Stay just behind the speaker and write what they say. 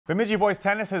Bemidji boys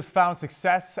tennis has found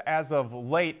success as of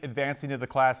late, advancing to the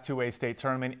Class 2A state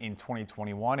tournament in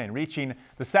 2021 and reaching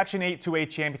the Section 8 2A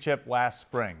championship last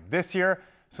spring. This year,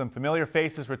 some familiar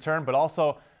faces return, but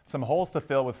also some holes to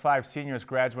fill with 5 seniors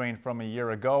graduating from a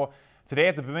year ago. Today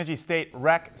at the Bemidji State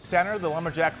Rec Center, the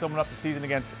Lumberjacks opened up the season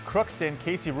against Crookston.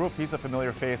 Casey Roop, he's a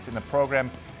familiar face in the program,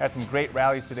 had some great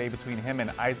rallies today between him and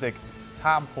Isaac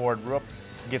Tom Ford. Roop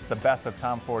gets the best of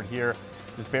Tom Ford here,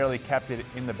 just barely kept it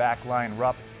in the back line.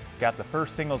 Rupp got the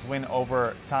first singles win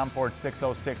over Tom Ford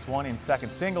 6-0, 6-1. In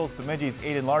second singles, Bemidji's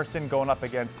Aiden Larson going up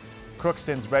against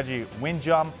Crookston's Reggie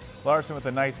Windjum. Larson with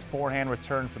a nice forehand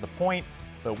return for the point,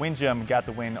 but Windjum got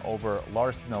the win over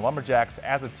Larson. The Lumberjacks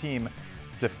as a team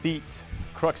defeat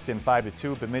Crookston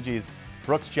 5-2. Bemidji's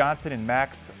Brooks Johnson and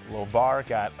Max Lovar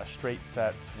got a straight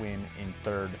sets win in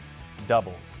third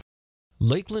doubles.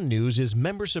 Lakeland News is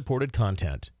member-supported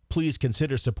content. Please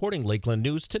consider supporting Lakeland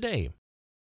News today.